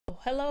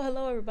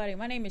Hello everybody.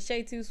 My name is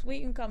Shaytosweet.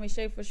 You can call me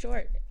Shay for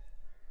short.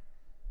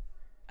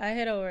 I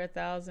hit over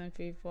 1,000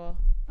 people.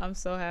 I'm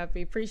so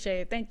happy. Appreciate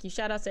it. Thank you.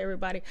 Shout out to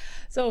everybody.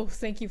 So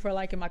thank you for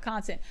liking my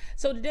content.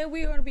 So today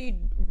we're gonna be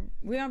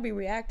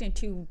reacting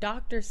to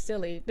Dr.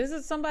 Silly. This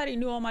is somebody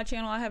new on my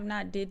channel. I have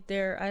not did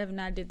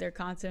their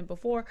content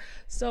before.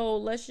 So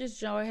let's just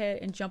go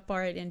ahead and jump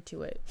right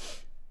into it.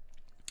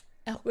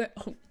 Oh,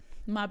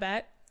 my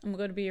bad. I'm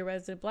gonna be your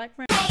resident black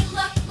friend. Hey,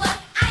 look,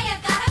 I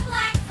have got a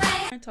black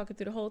friend. Talking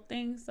through the whole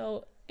thing.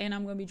 So, and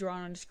I'm gonna be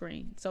drawing on the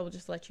screen. So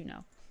just let you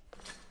know.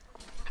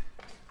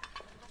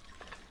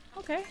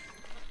 Okay.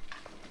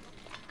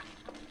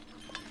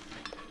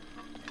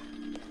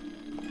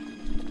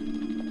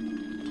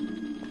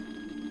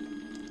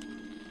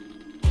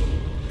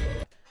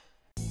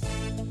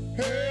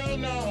 Hell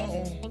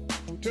no,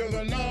 to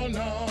the no,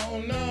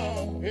 no,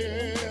 no,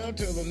 hell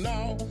to the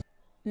no.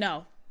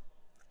 No,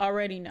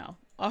 already no,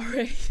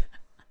 already.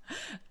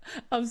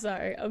 I'm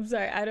sorry.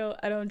 I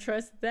don't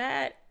trust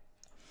that.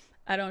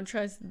 I don't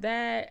trust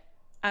that.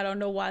 I don't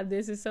know why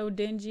this is so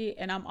dingy,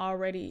 and I'm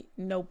already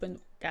noping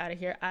out of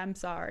here. I'm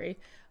sorry.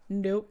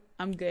 Nope,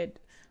 I'm good.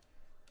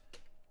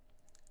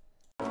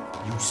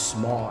 You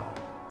smart.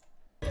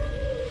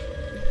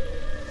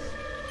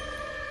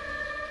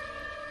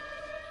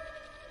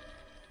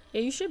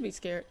 Yeah, you should be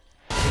scared.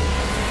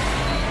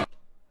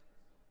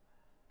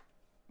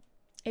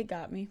 It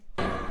got me.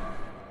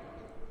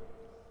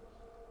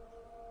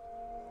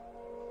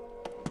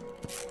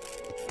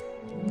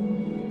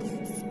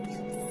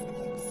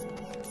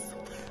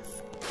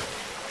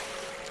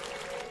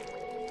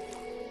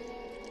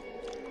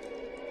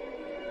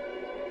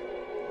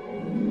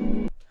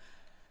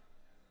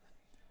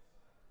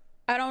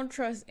 I don't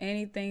trust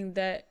anything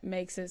that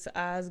makes his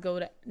eyes go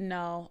to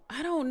no.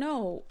 I don't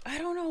know.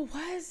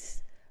 Why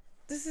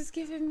this is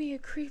giving me a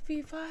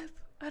creepy vibe.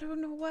 I don't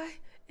know why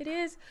it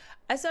is.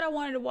 I said I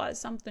wanted to watch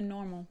something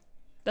normal.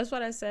 That's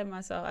what I said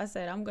myself. I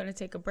said I'm gonna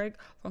take a break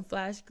from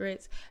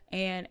Flashgitz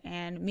and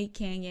Meat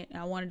Canyon,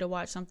 and I wanted to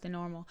watch something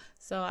normal.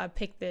 So I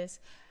picked this.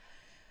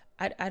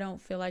 I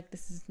don't feel like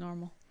this is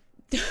normal.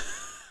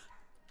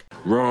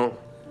 Wrong.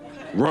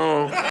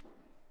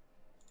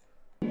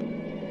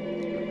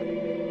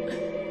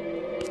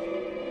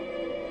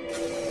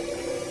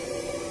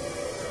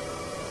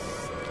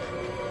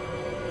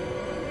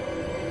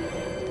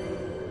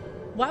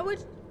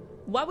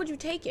 Why would you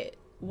take it?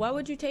 Why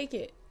would you take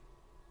it?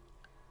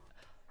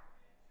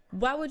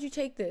 Why would you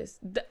take this?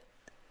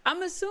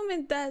 I'm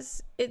assuming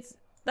that's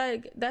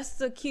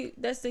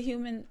the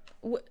human.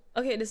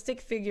 Okay, the stick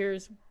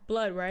figure's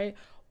blood, right?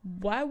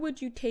 Why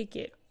would you take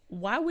it?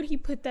 Why would he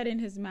put that in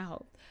his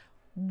mouth?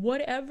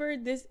 Whatever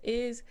this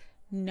is,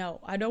 no,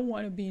 I don't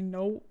want to be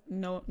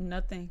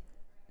nothing.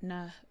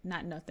 Nah,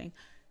 not nothing.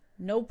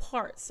 No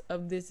parts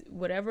of this,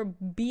 whatever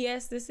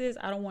BS this is,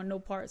 I don't want no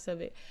parts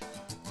of it.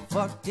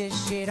 Fuck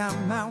this shit,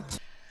 I'm out.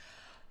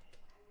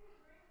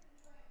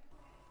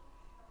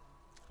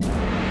 You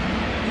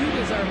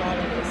deserve all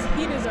of this.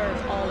 He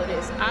deserves all of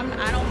this.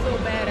 I don't feel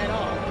bad at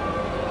all.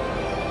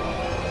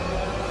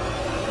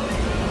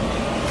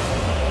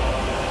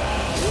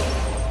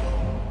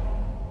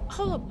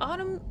 Hold up,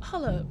 Autumn.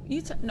 Hold up.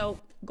 No,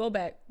 go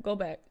back.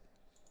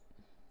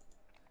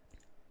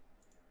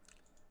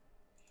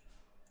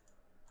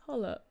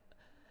 Hold up.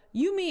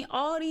 You mean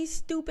all these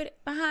stupid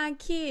behind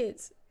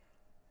kids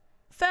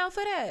fell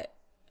for that?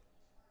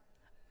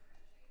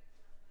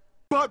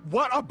 But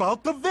what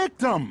about the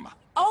victim?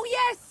 Oh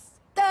yes,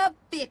 the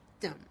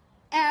victim.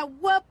 At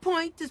what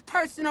point does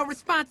personal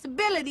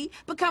responsibility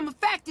become a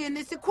factor in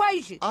this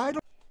equation?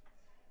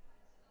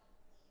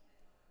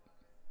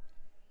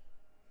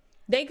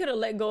 They could have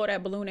let go of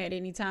that balloon at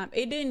any time.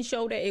 It didn't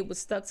show that it was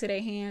stuck to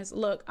their hands.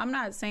 Look, I'm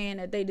not saying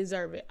that they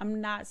deserve it.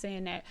 I'm not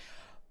saying that.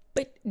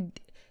 But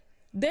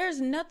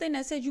there's nothing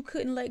that said you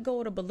couldn't let go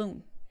of the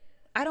balloon.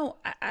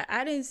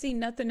 I didn't see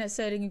nothing that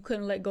said you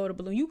couldn't let go of the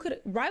balloon. You could,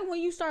 right when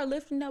you start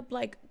lifting up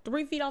like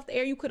 3 feet off the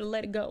air, you could have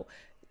let it go.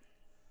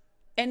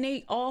 And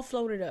they all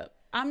floated up.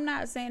 I'm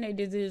not saying they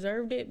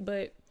deserved it,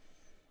 but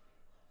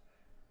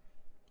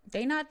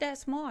they not that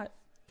smart.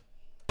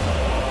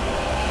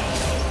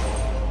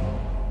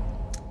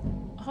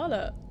 Hold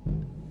up.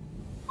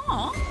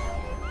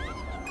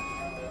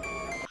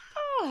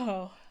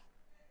 Oh,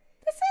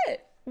 that's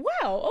it.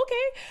 Wow.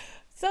 Okay.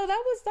 So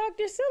that was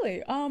Dr.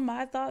 Silly.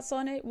 My thoughts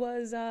on it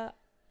was, I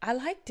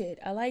liked it.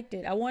 I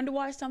wanted to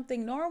watch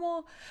something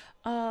normal.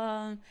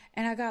 And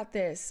I got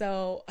this.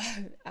 So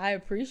I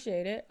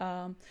appreciate it.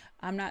 I'm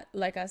not,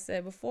 like I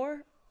said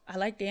before, I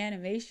like the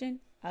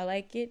animation. I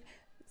like it.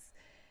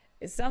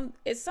 It's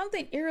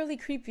something eerily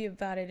creepy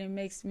about it. It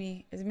makes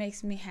me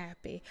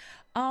happy.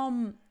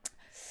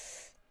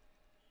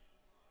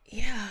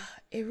 Yeah,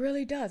 it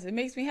really does. It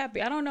makes me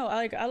happy. I don't know.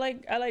 I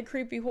like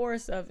creepy horror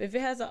stuff. If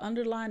it has an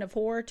underline of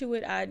horror to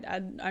it,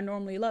 I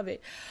normally love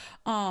it.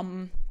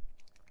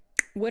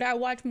 Would I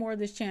watch more of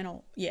this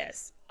channel?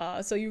 Yes.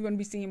 So you're going to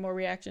be seeing more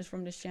reactions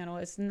from this channel.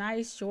 It's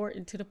nice, short,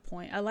 and to the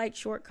point. I like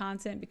short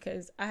content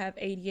because I have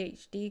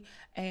ADHD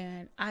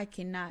and I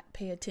cannot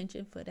pay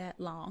attention for that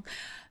long.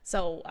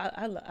 So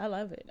I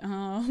love it.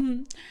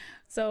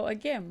 So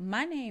again,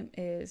 my name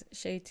is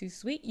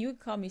Shaytosweet. You can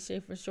call me Shay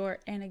for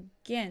short. And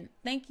again,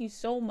 thank you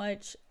so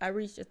much. I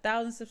reached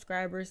 1,000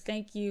 subscribers.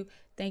 Thank you.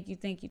 Thank you.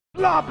 Thank you.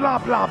 Blah blah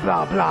blah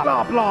blah blah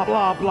blah blah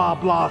blah blah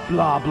blah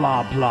blah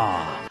blah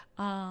blah.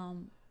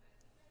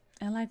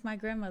 And like my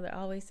grandmother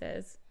always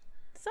says,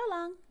 so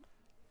long.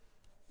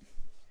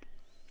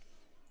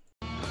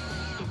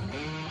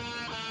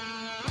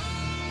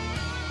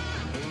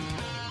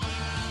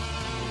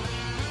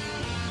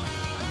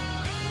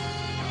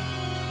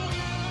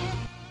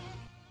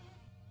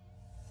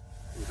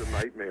 It was a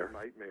nightmare.